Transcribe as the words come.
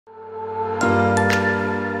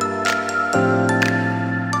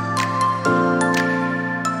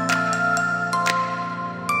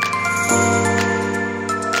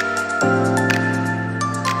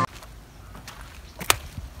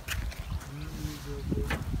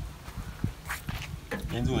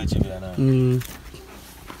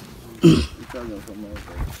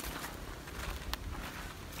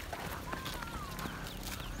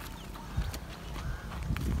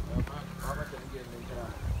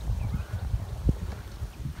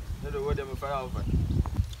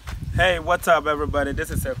Hey, what's up everybody? This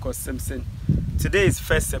is Ekow Simpson. Today is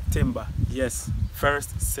 1st September. Yes,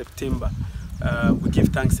 1st September. We give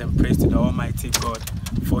thanks and praise to the Almighty God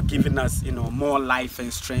for giving us, more life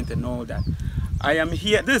and strength and all that. I am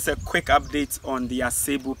here. This is a quick update on the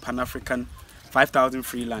Asebu Pan-African 5,000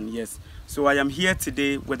 free land. Yes. So I am here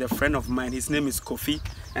today with a friend of mine. His name is Kofi,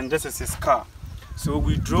 and this is his car. So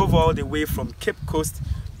we drove all the way from Cape Coast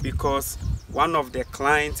because one of the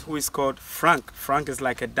clients, who is called Frank is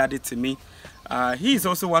like a daddy to me. He is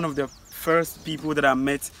also one of the first people that I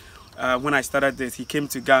met when I started this. He came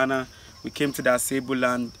to Ghana, we came to the Asebu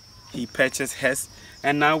land, he purchased his,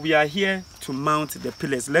 and now we are here to mount the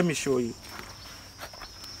pillars. Let me show you.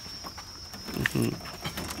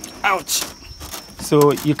 Ouch!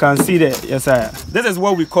 So you can see that, yes sir, this is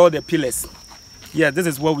what we call the pillars. Yeah, this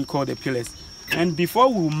is what we call the pillars. And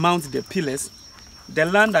before we mount the pillars, the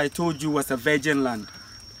land I told you was a virgin land.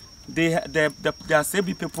 The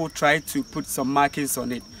Asebu people tried to put some markings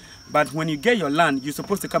on it. But when you get your land, you're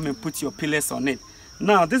supposed to come and put your pillars on it.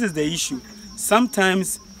 Now, this is the issue.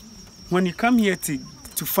 Sometimes, when you come here to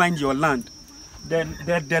find your land,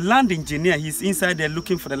 the land engineer, he's inside there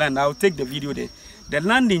looking for the land. I'll take the video there. The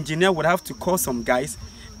land engineer would have to call some guys,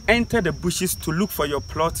 enter the bushes to look for your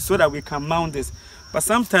plot so that we can mount this. But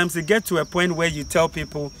sometimes you get to a point where you tell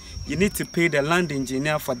people you need to pay the land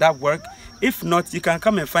engineer for that work. If not, you can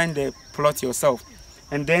come and find the plot yourself.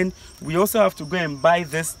 And then we also have to go and buy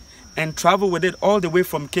this and travel with it all the way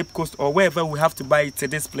from Cape Coast or wherever we have to buy it to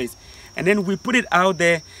this place. And then we put it out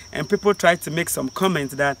there and people try to make some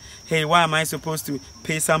comments that, hey, why am I supposed to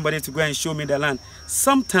pay somebody to go and show me the land?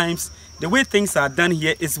 Sometimes the way things are done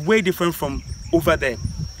here is way different from over there.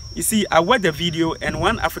 You see, I watched the video and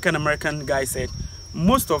one African American guy said,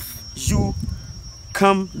 most of you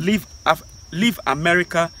leave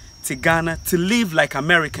America to Ghana to live like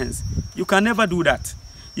Americans. You can never do that.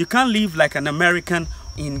 You can't live like an American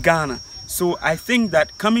in Ghana. So I think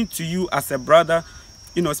that coming to you as a brother,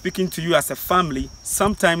 speaking to you as a family,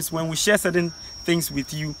 sometimes when we share certain things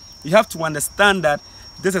with you, you have to understand that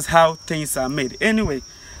this is how things are made. Anyway,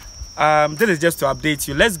 this is just to update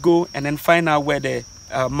you. Let's go and then find out where the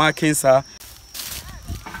markings are.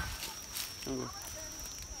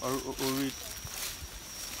 I'm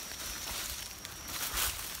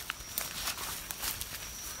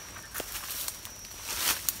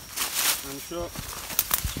sure.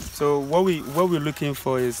 So what we're looking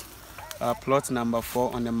for is plot number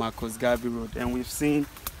 4 on the Marcus Garvey Road, and we've seen.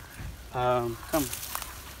 Come.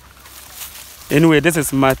 Anyway, this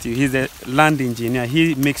is Matthew. He's a land engineer.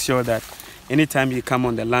 He makes sure that anytime you come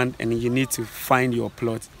on the land and you need to find your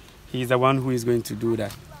plot, he's the one who is going to do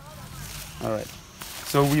that. All right.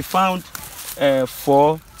 So we found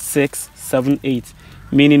 4, 6, 7, 8,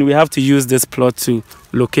 meaning we have to use this plot to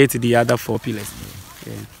locate the other 4 pillars.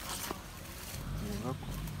 Yeah.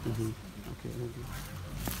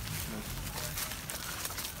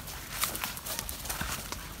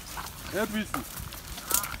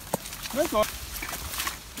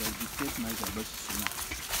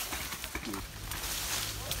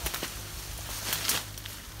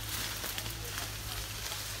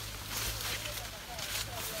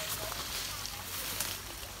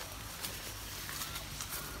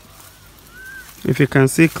 If you can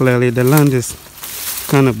see clearly, the land is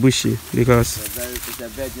kind of bushy because it's a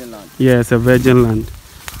virgin land. Yeah, it's a virgin land,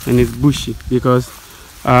 and it's bushy because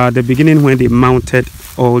the beginning when they mounted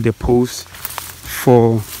all the posts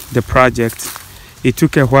for the project, it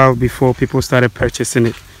took a while before people started purchasing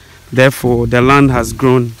it. Therefore, the land has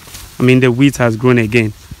grown. The wheat has grown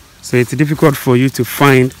again, so it's difficult for you to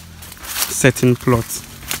find certain plots.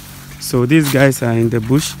 So these guys are in the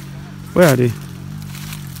bush. Where are they?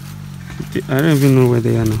 I don't even know where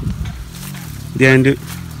they are now. They're in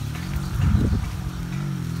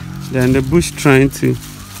the bush trying to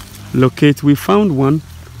locate. We found one.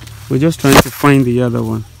 We're just trying to find the other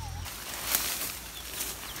one.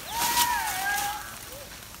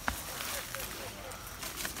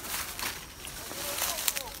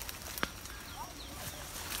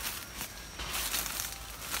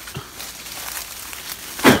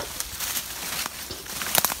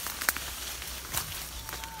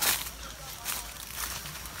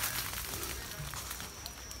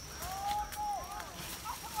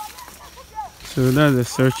 So that's the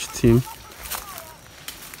search team.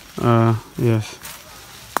 Yes,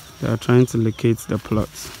 they are trying to locate the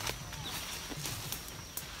plots.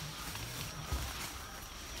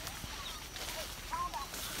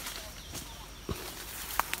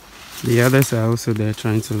 The others are also there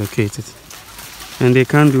trying to locate it. And they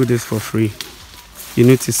can't do this for free. You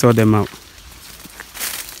need to sort them out.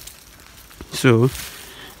 So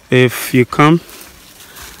if you come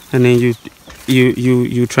and then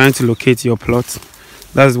you trying to locate your plot,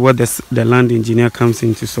 that's what the land engineer comes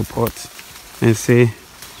in to support and say,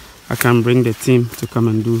 I can bring the team to come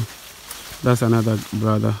and do. That's another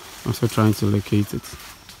brother also trying to locate it.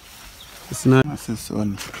 It's not. Number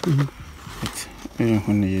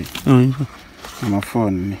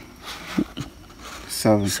 4,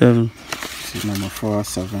 7. Number 4,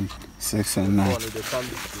 7, 6, and 9.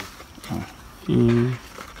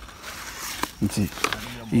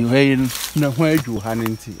 You have no way to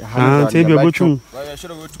Hannity.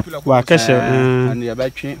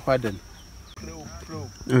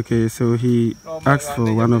 Okay, so he asked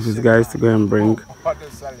for one of his guys to go and bring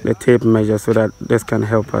the tape measure so that this can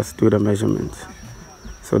help us do the measurements.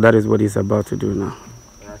 So that is what he's about to do now.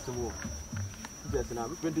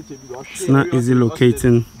 It's not easy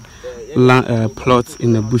locating plots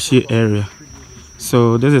in a bushy area.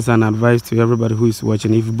 So this is an advice to everybody who is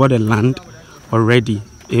watching. If you bought a land already,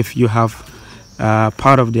 if you have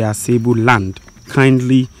part of the Asebu land,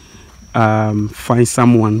 kindly find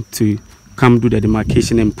someone to come do the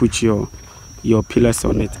demarcation and put your pillars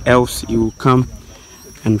on it. Else you will come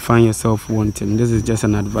and find yourself wanting. This is just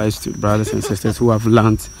an advice to brothers and sisters who have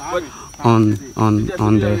land on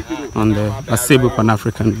the Asebu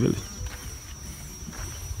Pan-African village.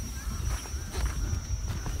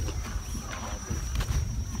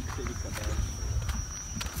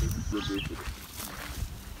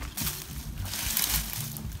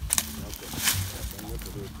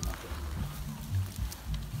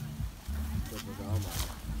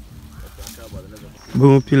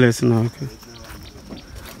 Boom pillars now, okay.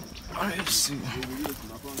 I see.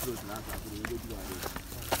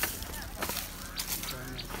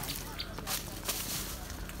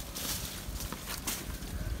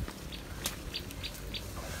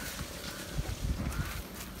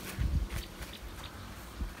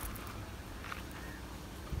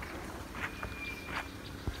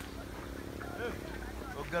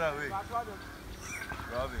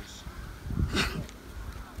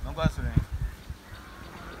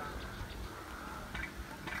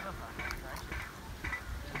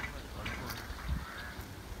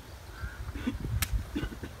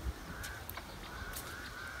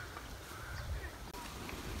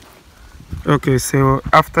 Okay, so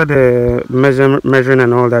after the measuring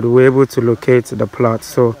and all that, we were able to locate the plot.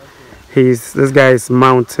 So this guy is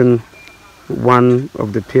mounting one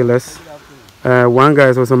of the pillars. One guy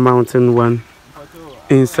is also mounting one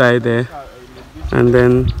inside there, and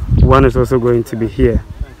then one is also going to be here.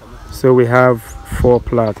 So we have 4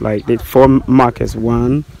 plots, like the 4 markers.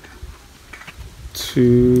 1,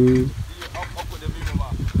 2.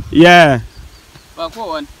 Yeah.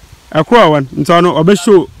 Aqua one. So no, obe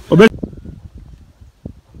show.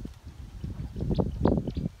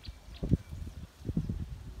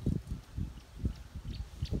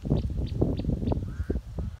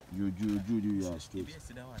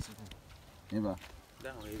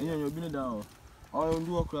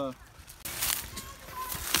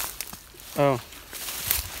 Oh,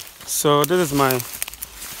 so this is my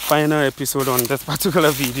final episode on this particular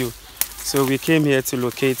video. So we came here to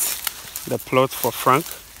locate the plot for Frank,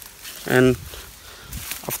 and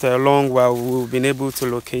after a long while we've been able to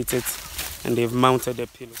locate it, and they've mounted the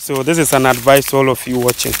pillar. So this is an advice to all of you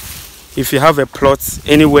watching. If you have a plot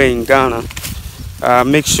anywhere in Ghana,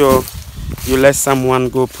 make sure you let someone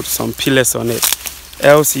go put some pillars on it.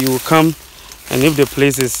 Else you will come, and if the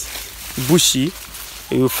place is bushy,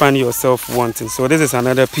 you will find yourself wanting. So this is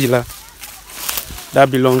another pillar that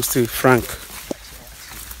belongs to Frank.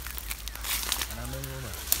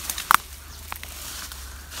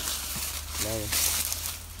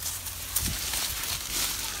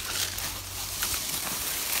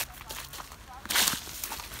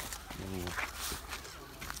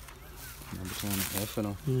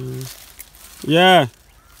 Yeah.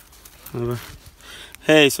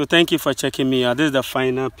 Hey, so thank you for checking me out. This is the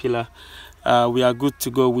final pillar. We are good to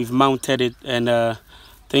go. We've mounted it, and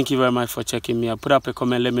thank you very much for checking me out. Put up a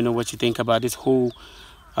comment, let me know what you think about this whole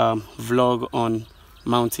vlog on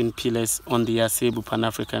mounting pillars on the Asebu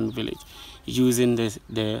Pan-African village using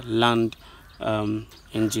the land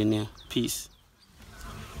engineer. Peace.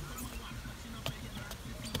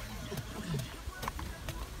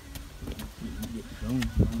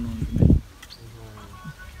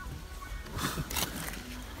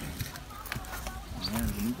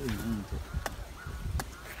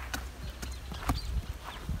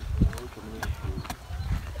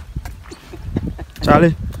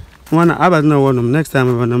 Charlie. One about no one next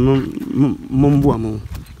time when Mumbuamo.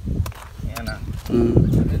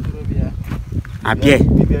 Abie.